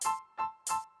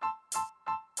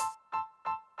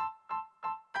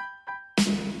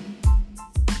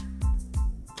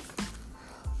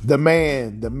The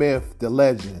man, the myth, the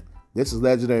legend. This is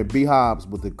legendary B. Hobbs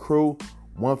with the Crew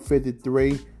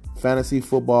 153 Fantasy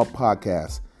Football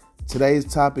Podcast. Today's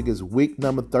topic is week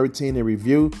number 13 in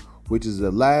review, which is the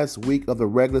last week of the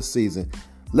regular season.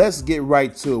 Let's get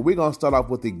right to it. We're going to start off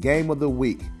with the game of the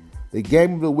week. The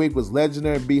game of the week was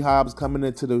legendary B. Hobbs coming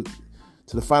into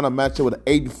the final matchup with an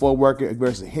 8-4 record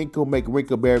versus Hinkle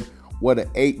Wrinkleberry with an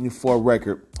 8-4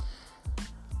 record.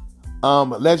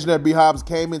 Legendary B. Hobbs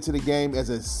came into the game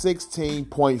as a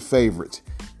 16-point favorite.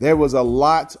 There was a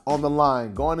lot on the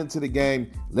line. Going into the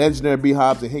game, Legendary B.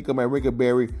 Hobbs and Hinkle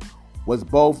Wrinkleberry was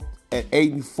both at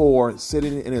 8-4,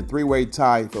 sitting in a three-way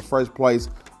tie for first place,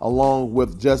 along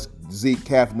with just Zeke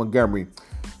Calf Montgomery.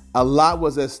 A lot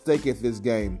was at stake at this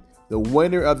game. The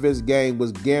winner of this game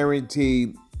was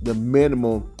guaranteed the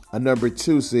minimum a number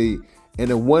 2 seed, and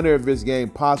the winner of this game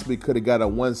possibly could have got a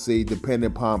 1 seed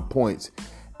depending upon points.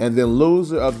 And the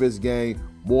loser of this game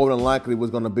more than likely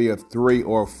was going to be a 3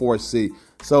 or a 4 seed.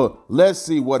 So let's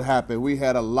see what happened. We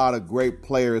had a lot of great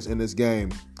players in this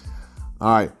game.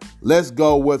 All right, let's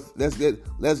go with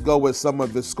some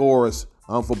of the scores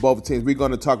for both teams. We're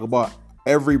going to talk about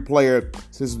every player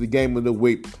since the game of the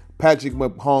week. Patrick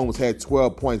Mahomes had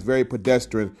 12 points, very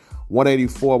pedestrian,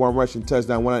 184, 1 rushing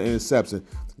touchdown, 1 interception.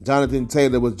 Jonathan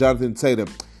Taylor was Jonathan Taylor.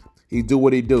 He do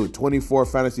what he do. 24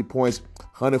 fantasy points,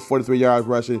 143 yards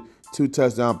rushing, 2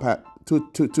 touchdown, two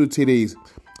TDs.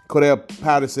 Cordell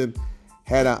Patterson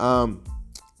had a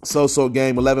so-so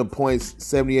game, 11 points,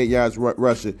 78 yards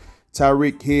rushing.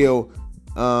 Tyreek Hill,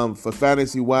 for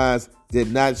fantasy-wise,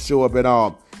 did not show up at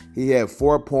all. He had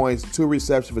 4 points, 2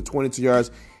 receptions for 22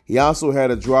 yards. He also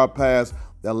had a drop pass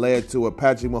that led to a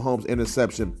Patrick Mahomes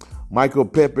interception. Michael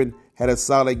Pittman had a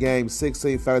solid game,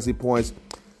 16 fantasy points,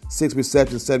 6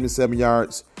 receptions, 77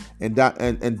 yards. And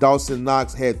Dawson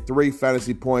Knox had 3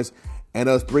 fantasy points, and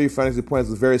those 3 fantasy points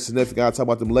was very significant. I'll talk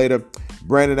about them later.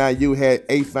 Brandon Ayuk had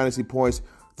 8 fantasy points,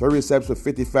 3 receptions for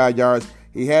 55 yards.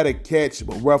 He had a catch,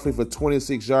 but roughly for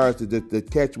 26 yards. The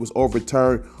catch was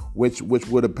overturned, which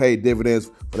would have paid dividends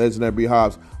for legendary B.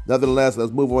 Hobbs. Nonetheless,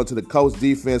 let's move on to the Colts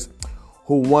defense,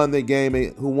 who won the game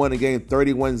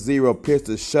 31-0, pitched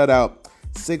a shutout,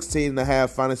 16.5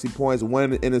 fantasy points,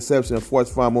 1 interception, and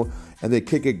forced fumble. And the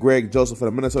kicker Greg Joseph for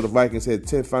the Minnesota Vikings had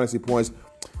 10 fantasy points,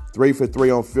 3 for 3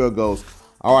 on field goals.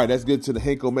 All right, let's get to the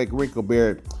Hinkle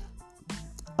Wrinkleberry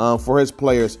for his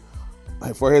players.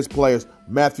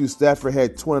 Matthew Stafford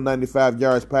had 295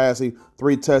 yards passing,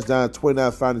 3 touchdowns,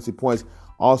 29 fantasy points.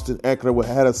 Austin Eckler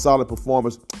had a solid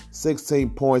performance, 16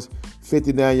 points,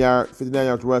 59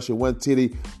 yards rushing, 1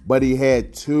 TD, but he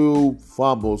had 2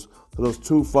 fumbles. So those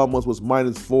 2 fumbles was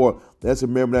 -4. Let's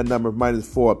remember that number,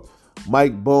 -4.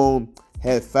 Mike Boone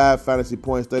had 5 fantasy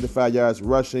points, 35 yards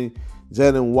rushing.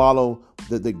 Jalen Wallow,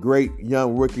 the great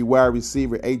young rookie wide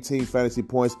receiver, 18 fantasy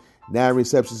points, 9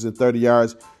 receptions and 30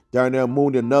 yards. Darnell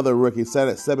Mooney, another rookie, sat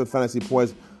at 7 fantasy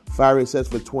points, 5 receptions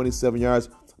for 27 yards.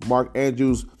 Mark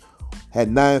Andrews had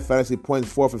 9 fantasy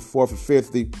points, 4 for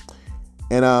 50.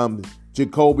 And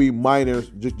Jacoby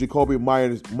Myers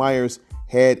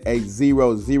had a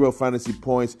 0 fantasy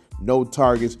points, no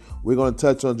targets. We're going to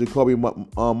touch on Jacoby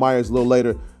Myers a little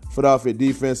later. Philadelphia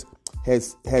defense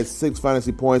has 6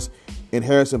 fantasy points. And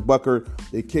Harrison Butker,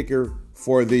 the kicker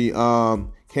for the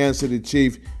Kansas City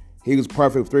Chiefs, he was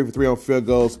perfect, 3 for 3 on field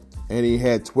goals, and he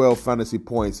had 12 fantasy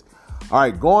points. All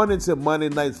right, going into Monday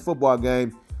night's football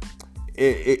game,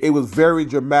 it was very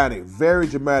dramatic, very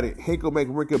dramatic. Hinkle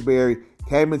Wrinkleberry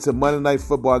came into Monday night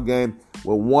football game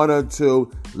with 1-2.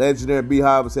 Legendary B.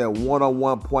 Hobbs had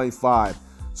 101.5.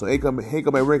 So Hinkle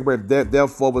Wrinkleberry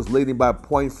therefore was leading by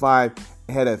 0.5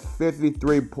 and had a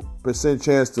 53%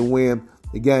 chance to win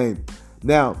the game.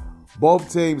 Now,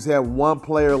 both teams had 1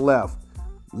 player left.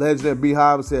 Legendary B.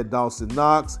 Hobbs had Dawson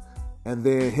Knox, and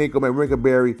then Hinkle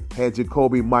Wrinkleberry had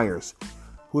Jacoby Myers,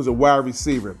 who's a wide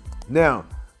receiver. Now,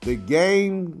 the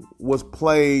game was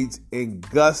played in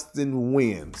gusting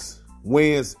winds.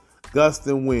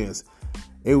 Gusting winds.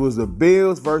 It was the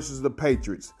Bills versus the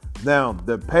Patriots. Now,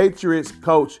 the Patriots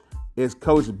coach is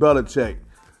Coach Belichick.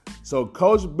 So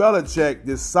Coach Belichick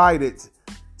decided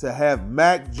to have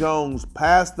Mac Jones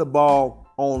pass the ball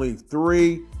only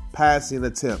 3 passing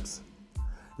attempts.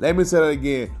 Let me say that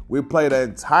again. We played an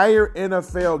entire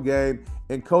NFL game,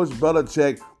 and Coach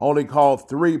Belichick only called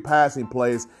 3 passing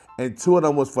plays, and 2 of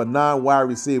them was for non-wide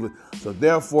receivers. So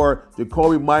therefore,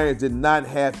 Jacoby Myers did not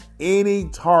have any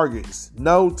targets,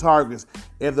 no targets.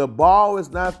 If the ball is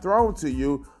not thrown to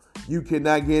you, you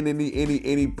cannot get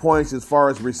any points as far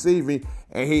as receiving,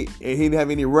 and he didn't have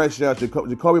any rush yards.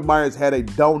 Jacoby Myers had a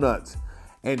donut.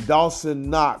 And Dawson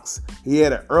Knox, he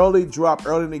had an early drop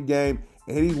early in the game,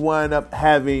 and he wound up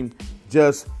having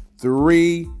just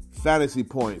 3 fantasy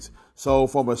points. So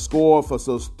from a score for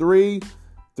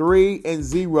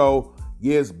 3-0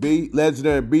 gives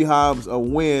legendary B Hobbs a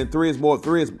win. 3 more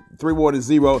than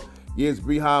 0 gives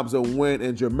B Hobbs a win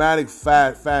in dramatic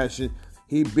fashion.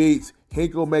 He beats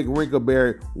Hinkle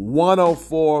McWrinkleberry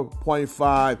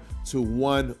 104.5 to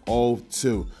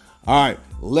 102. All right,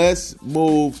 let's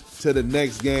move to the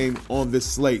next game on this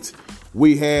slate.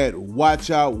 We had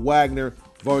Watch Out Wagner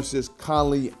versus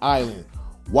Conley Island.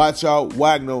 Watch Out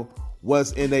Wagner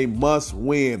was in a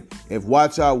must-win. If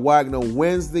Watch Out Wagner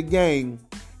wins the game,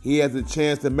 he has a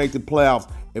chance to make the playoffs.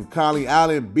 If Conley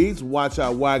Island beats Watch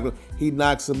Out Wagner, he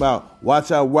knocks him out.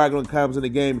 Watch Out Wagner comes in the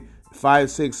game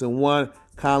 5-6-1.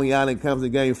 Conley Island comes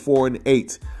in the game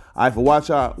 4-8. All right, for Watch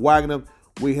Out Wagner,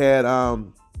 we had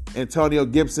Antonio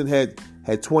Gibson had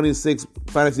 26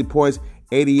 fantasy points,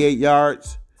 88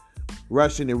 yards,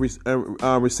 rushing and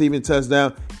receiving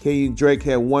touchdown. Kenyon Drake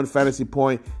had 1 fantasy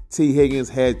point. T. Higgins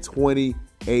had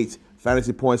 28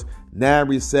 fantasy points, 9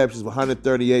 receptions,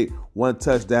 138, 1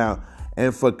 touchdown.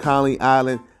 And for Conley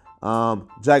Island,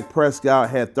 Jack Prescott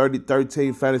had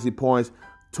 13 fantasy points,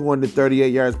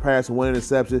 238 yards passing, 1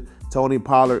 interception. Tony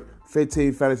Pollard,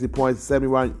 15 fantasy points,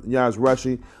 71 yards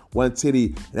rushing, 1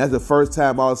 TD. And that's the first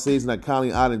time all season that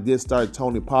Conley Island did start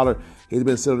Tony Pollard. He's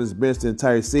been sitting on his bench the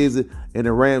entire season, and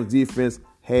the Rams defense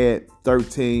had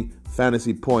 13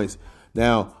 fantasy points.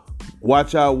 Now,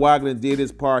 Watch Out Wagner did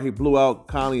his part. He blew out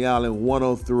Conley Island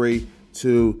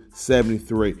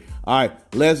 103-73. All right,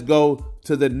 let's go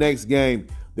to the next game.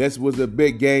 This was a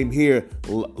big game here.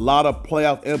 A lot of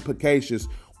playoff implications.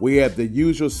 We have the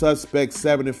usual suspects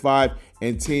 75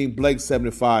 and Team Blake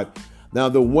 75. Now,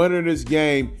 the winner of this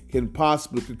game could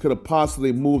have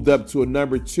possibly moved up to a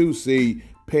number 2 seed,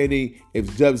 pending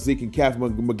if Jeff Zeke and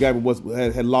Catherine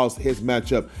Montgomery had lost his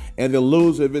matchup. And the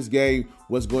loser of this game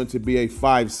was going to be a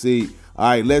 5 seed. All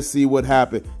right, let's see what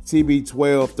happened.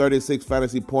 TB12, 36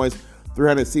 fantasy points,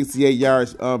 368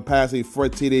 yards passing, 4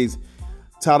 TDs.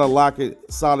 Tyler Lockett,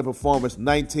 solid performance,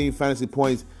 19 fantasy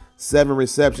points, 7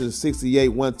 receptions, 68,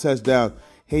 1 touchdown.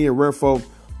 Henry Renfro,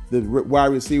 the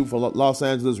wide receiver for Los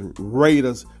Angeles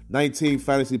Raiders, 19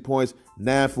 fantasy points,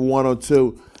 9 for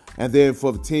 102. And then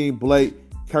for the Team Blake,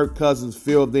 Kirk Cousins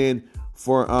filled in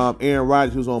for Aaron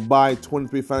Rodgers, who's on bye,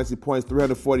 23 fantasy points,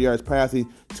 340 yards passing,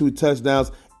 2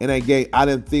 touchdowns. In that game,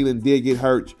 Adam Thielen did get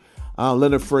hurt.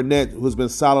 Leonard Fournette, who's been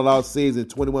solid all season,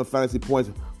 21 fantasy points,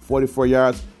 44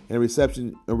 yards, and a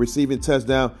receiving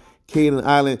touchdown. Keenan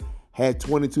Island had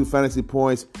 22 fantasy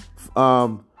points,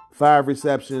 5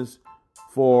 receptions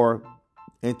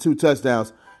and 2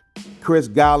 touchdowns. Chris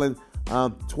Godwin,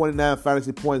 29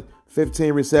 fantasy points,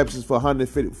 15 receptions for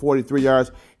 143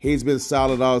 yards. He's been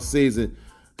solid all season.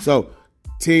 So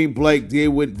Team Blake did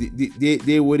what he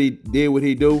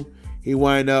do. He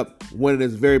wound up winning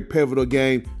this very pivotal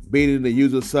game, beating the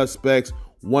usual suspects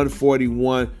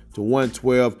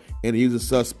 141-112, and the usual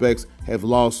suspects have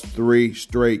lost 3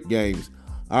 straight games.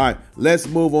 All right, let's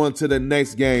move on to the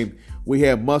next game. We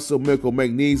have Muscle Milk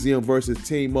Magnesium versus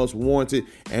Team Most Wanted,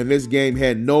 and this game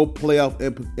had no playoff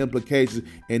implications,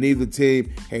 and neither team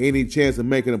had any chance of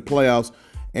making the playoffs.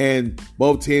 And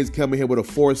both teams coming here with a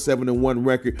 4-7-1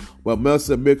 record, but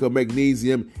Muscle Milk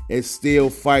Magnesium is still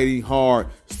fighting hard,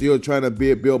 still trying to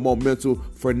build momentum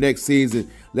for next season.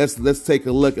 Let's take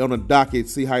a look on the docket,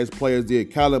 see how his players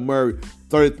did. Kyler Murray,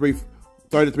 33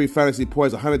 fantasy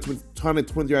points,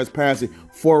 120 yards passing,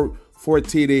 4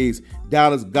 TDs.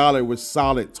 Dallas Goedert was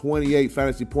solid, 28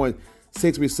 fantasy points,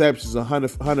 6 receptions,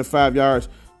 105 yards,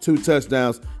 2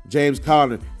 touchdowns. James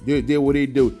Conner did what he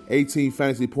do, 18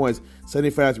 fantasy points,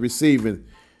 75 receiving.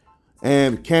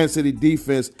 And Kansas City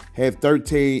defense had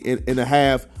 13 and a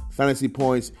half fantasy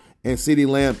points, and CeeDee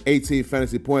Lamb 18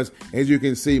 fantasy points. As you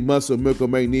can see, Muscle Milk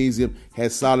Magnesium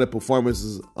had solid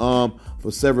performances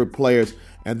for several players.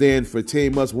 And then for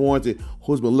Team Most Wanted,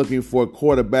 who's been looking for a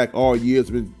quarterback all year,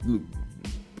 has been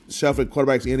shuffling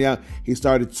quarterbacks in and out. He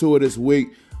started 2 this week.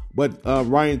 But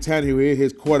Ryan Tannehill,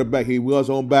 his quarterback, he was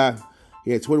on bye. He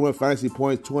had 21 fantasy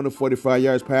points, 245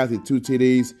 yards passing, 2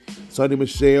 TDs. Sonny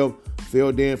Michel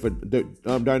filled in for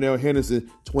Darnell Henderson,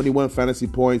 21 fantasy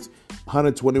points,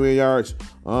 121 yards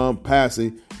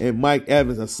passing. And Mike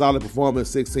Evans, a solid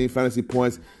performance, 16 fantasy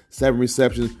points, 7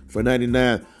 receptions for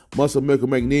 99. Muscle Milk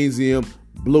Magnesium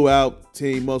blew out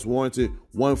Team Most Wanted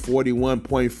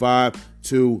 141.5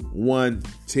 to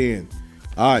 110.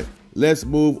 All right, let's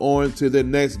move on to the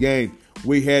next game.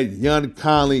 We had Young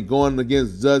Conley going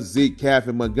against Zeke,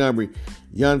 Catherine Montgomery.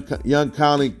 Young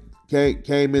Conley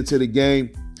came into the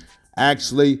game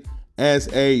actually as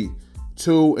a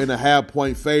 2.5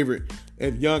 point favorite.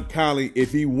 If Young Conley,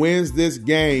 if he wins this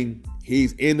game,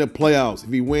 He's in the playoffs.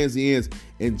 If he wins, he ends.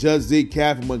 And just Zeke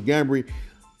Montgomery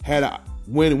had a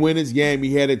win his game.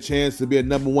 He had a chance to be a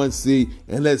number 1 seed.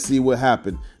 And let's see what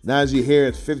happened. Najee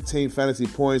Harris, 15 fantasy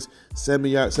points,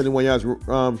 71 yards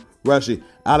rushing.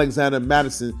 Alexander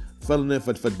Madison filling in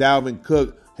for Dalvin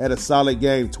Cook, had a solid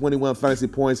game, 21 fantasy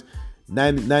points,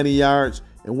 90 yards,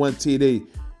 and 1 TD.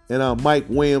 And Mike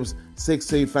Williams,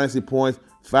 16 fantasy points,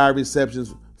 5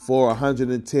 receptions for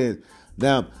 110.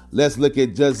 Now, let's look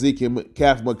at just Zeke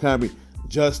Montgomery.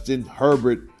 Justin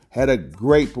Herbert had a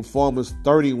great performance,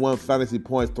 31 fantasy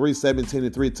points, 317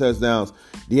 and 3 touchdowns.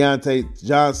 Deontay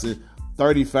Johnson,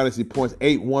 30 fantasy points,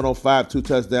 8-105, 2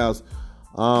 touchdowns.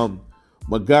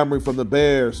 Montgomery from the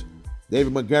Bears,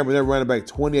 David Montgomery, their running back,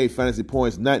 28 fantasy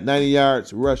points, 90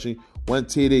 yards rushing, 1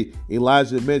 TD.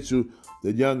 Elijah Mitchell,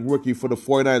 the young rookie for the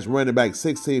 49ers running back,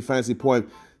 16 fantasy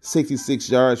points, 66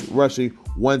 yards rushing,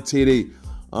 1 TD.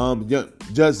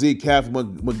 Just Zeke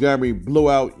Montgomery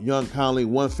blew out Young Conley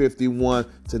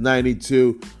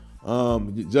 151-92.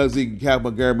 Just Zeke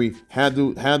Montgomery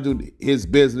handled his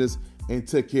business and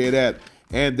took care of that.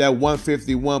 And that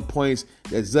 151 points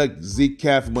that Zeke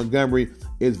Montgomery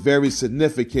is very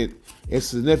significant. It's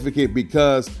significant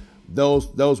because those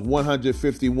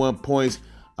 151 points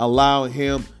allow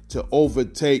him to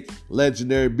overtake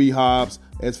legendary B. Hobbs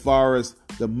as far as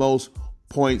the most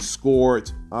points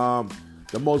scored.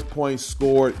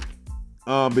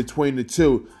 Between the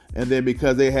two, and then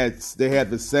because they had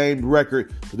the same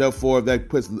record, so therefore that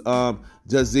puts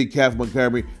just Zeke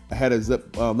Montgomery ahead of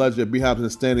legendary B. Hobbs in the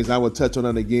standings. I will touch on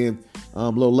that again a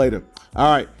little later.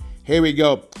 All right, here we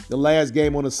go. The last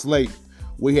game on the slate,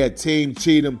 we had Team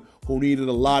Cheatham, who needed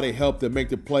a lot of help to make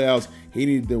the playoffs. He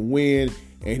needed to win,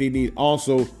 and he needed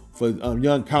also for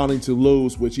Young Conley to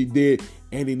lose, which he did.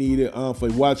 And he needed for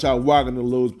Watch Out Wagner to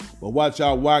lose. But Watch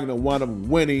Out Wagner wound up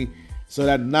winning. So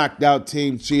that knocked out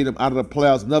Team Cheatham out of the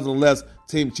playoffs. Nevertheless,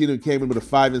 Team Cheatham came in with a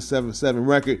 5-7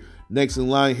 record. Next in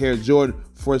line, here Jordan,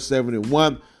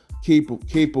 4-7-1.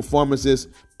 Key performances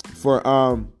for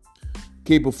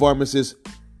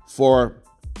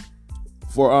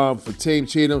Team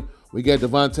Cheatham. We got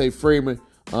Devontae Freeman,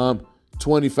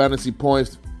 20 fantasy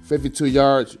points, 52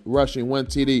 yards rushing, 1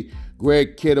 TD.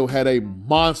 Greg Kittle had a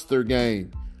monster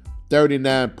game,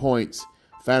 39 points,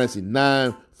 fantasy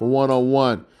 9 for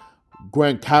 101.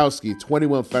 Gronkowski,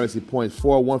 21 fantasy points,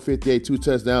 158, 2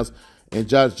 touchdowns. And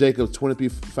Josh Jacobs, 23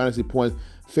 fantasy points,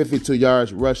 52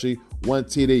 yards rushing, 1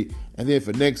 TD. And then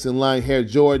for next in line, here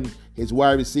Jordan, his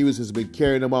wide receivers has been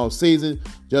carrying them all season.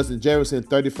 Justin Jefferson,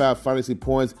 35 fantasy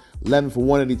points, 11 for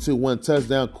 182, 1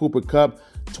 touchdown. Cooper Kupp,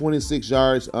 26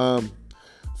 yards,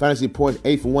 fantasy points,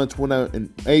 8 for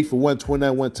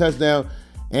 129, 1 touchdown.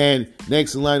 And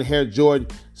next in line, here Jordan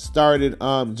started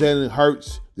Jalen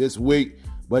Hurts this week,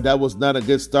 but that was not a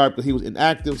good start because he was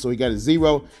inactive, so he got a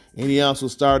 0. And he also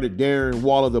started Darren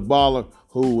Waller, the baller,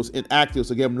 who was inactive,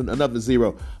 so gave him another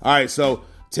 0. All right, so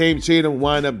Team Cheatham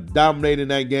wind up dominating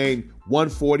that game,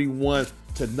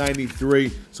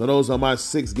 141-93. So those are my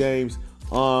 6 games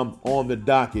on the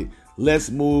docket.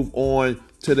 Let's move on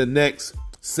to the next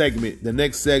segment. The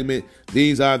next segment,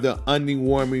 these are the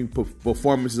underwhelming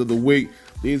performances of the week.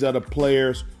 These are the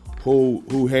players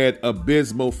who had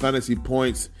abysmal fantasy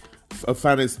points,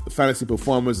 fantasy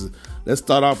performances. Let's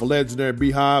start off with legendary B.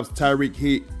 Hobbs,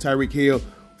 Tyreek Hill,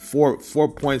 4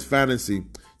 points fantasy.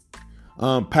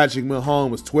 Patrick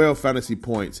Mahomes, 12 fantasy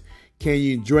points.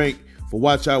 Kenyon Drake for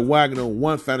Watch Out Wagner,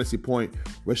 1 fantasy point.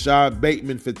 Rashad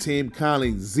Bateman for Team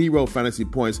Conley, 0 fantasy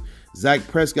points. Zach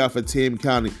Prescott for Team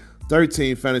Conley,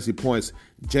 13 fantasy points.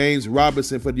 James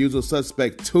Robinson for the usual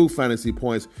suspect, 2 fantasy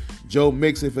points. Joe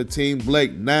Mixon for Team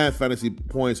Blake, 9 fantasy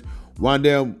points.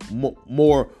 Rondell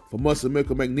Moore for Muscle Milk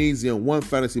Magnesium, 1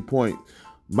 fantasy point.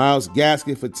 Myles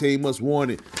Gaskin for Team Must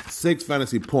Wanted, 6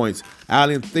 fantasy points.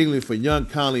 Allen Thielen for Young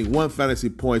Conley, 1 fantasy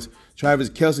points. Travis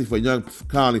Kelce for Young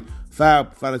Conley,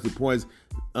 5 fantasy points.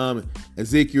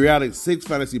 Ezekiel Elliott, 6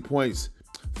 fantasy points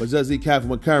for just Zeke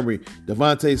Montgomery.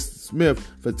 Devontae Smith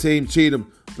for Team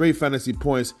Cheatham, 3 fantasy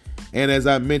points. And as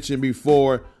I mentioned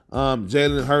before,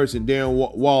 Jalen Hurts and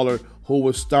Darren Waller, who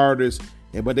were starters,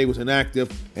 but they was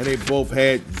inactive, and they both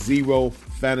had 0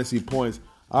 fantasy points.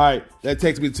 All right, that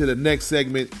takes me to the next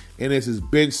segment, and this is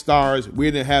bench stars. We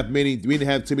didn't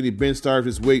have too many bench stars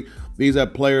this week. These are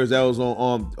players that was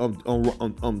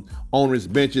on owners'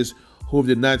 benches who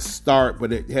did not start,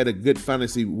 but it had a good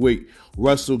fantasy week.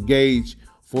 Russell Gage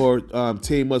for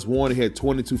Team Must Want, he had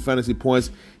 22 fantasy points,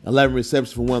 11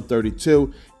 receptions for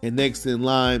 132. And next in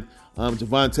line,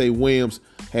 Javonte Williams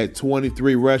had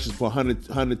 23 rushes for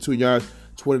 102 yards,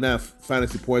 29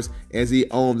 fantasy points as he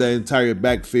owned that entire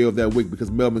backfield that week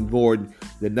because Melvin Gordon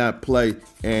did not play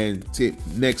and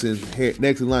next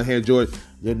in line, Harry Jordan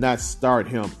did not start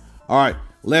him. All right,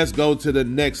 let's go to the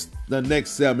next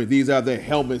segment. These are the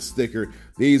helmet sticker.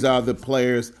 These are the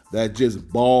players that just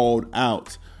balled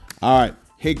out. All right,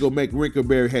 Hinkle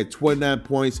McRinkleberry had 29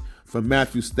 points from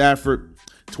Matthew Stafford,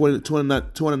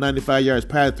 295 yards,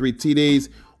 passing, 3 TDs.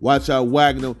 Watch out,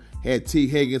 Wagner had T.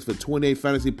 Higgins for 28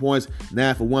 fantasy points,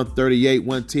 9 for 138,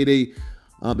 1 TD.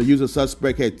 The usual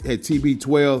suspect had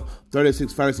TB12,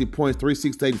 36 fantasy points,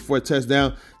 368, 4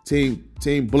 touchdowns.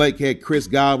 Team Blake had Chris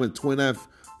Godwin, 29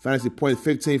 fantasy points,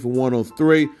 15 for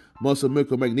 103. Muscle Milk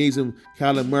Magnesium,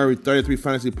 Kyler Murray, 33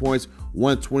 fantasy points,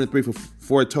 123 for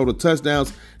 4 total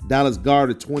touchdowns. Dallas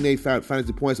Goedert, 28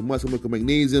 fantasy points, and Muscle Milk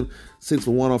Magnesium, 6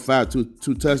 for 105,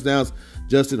 2 touchdowns.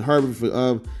 Justin Herbert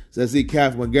for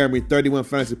Zeke Montgomery, 31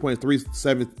 fantasy points,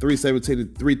 317,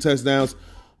 and 3 touchdowns.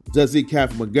 Zeke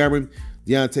Montgomery.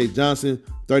 Deontay Johnson,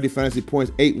 30 fantasy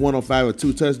points, 105, and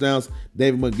 2 touchdowns.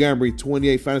 David Montgomery,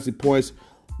 28 fantasy points,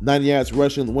 90 yards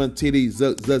rushing, 1 TD.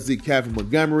 Zeke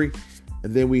Montgomery.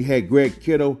 And then we had Greg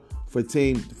Kittle for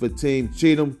Team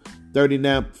Cheatham,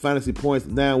 39 fantasy points,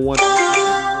 9-1, 2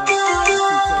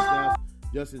 touchdowns.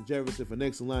 Justin Jefferson for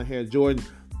next in line, Harry Jordan,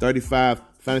 35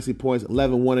 fantasy points,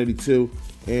 11, 182,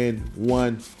 and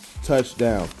 1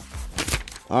 touchdown.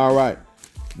 All right.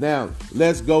 Now,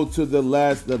 let's go to the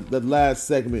last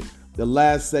segment. The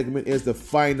last segment is the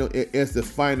final. It's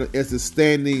the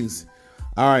standings.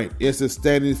 All right. It's the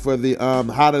standings for the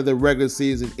how did the regular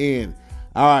season end?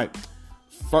 All right.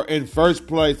 In first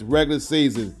place, regular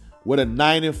season with a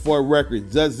 9-4 record,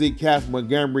 Zeke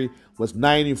Montgomery was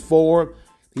 94.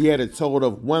 He had a total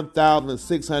of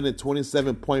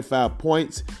 1,627.5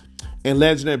 points. And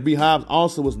Legendary B. Hobbs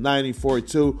also was 94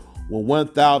 too, with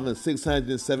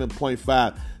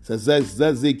 1,607.5. So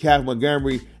Zeke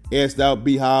Montgomery edged out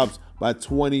B. Hobbs by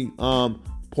 20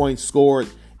 points scored.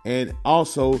 And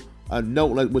also a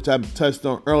note which I touched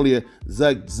on earlier,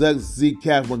 Zeke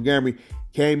Montgomery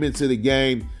came into the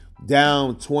game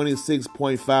down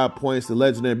 26.5 points to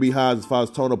Legendary B. Hobbs as far as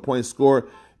total points scored,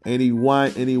 and he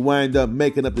wind up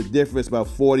making up the difference by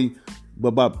 40,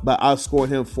 by outscoring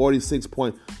him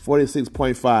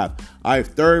 46.5. All right,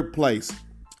 third place,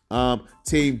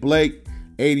 Team Blake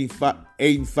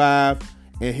 85,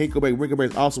 and Hinkle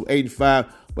is also 85.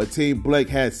 But Team Blake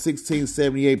had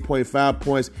 1678.5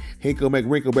 points. Hinkle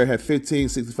McRinkleberry had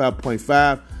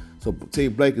 1565.5. So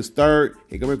Team Blake is third.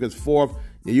 Hinkle is fourth.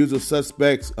 The usual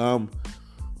suspects,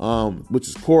 which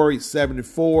is Corey,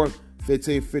 74,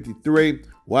 1553.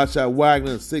 Watch out,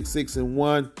 Wagner,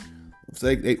 6-6-1.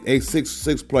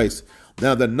 Sixth place.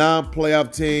 Now the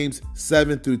non-playoff teams,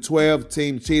 7 through 12.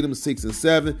 Team Cheatham,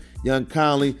 6-7. Young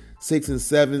Conley,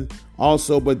 6-7.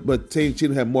 Also, but Team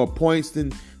Cheatham had more points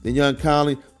than Young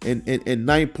Conley. In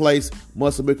ninth place,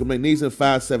 Muscle Milk Magnesium,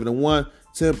 5-7-1.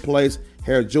 10th place,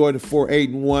 Harry Jordan,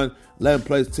 4-8-1. 11th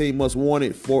place, Team Must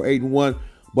Wanted, 4-8-1.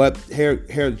 But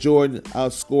Harry Jordan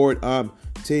outscored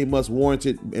Team Must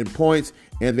Warranted in points,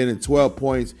 and then in 12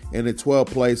 points, and in 12th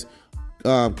place,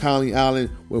 Conley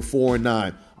Allen with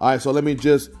 4-9. All right, so let me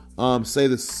just say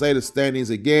the standings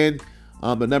again.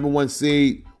 The number 1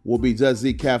 seed will be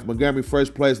Zeke Montgomery,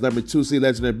 first place. Number 2 seed,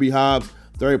 Legendary B. Hobbs.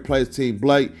 Third place, Team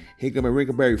Blake. Hinkle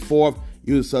McRinkleberry, fourth.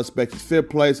 Usual suspect is fifth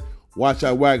place. Watch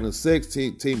out, Wagner, 6.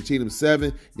 Team Cheatham,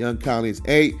 7. Young Conley is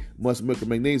 8. Muscle Milk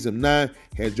Magnesium, 9.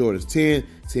 Head Jordan is 10.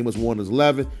 Team Must Warren is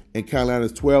 11. And Carolina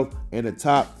is 12. And the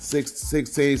top six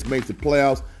teams make the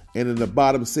playoffs. And then the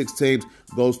bottom 6 teams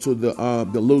goes to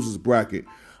the losers bracket.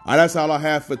 All right, that's all I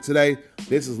have for today.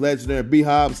 This is Legendary B.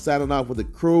 Hobbs signing off with the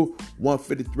Crew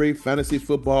 153 Fantasy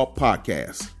Football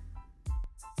Podcast.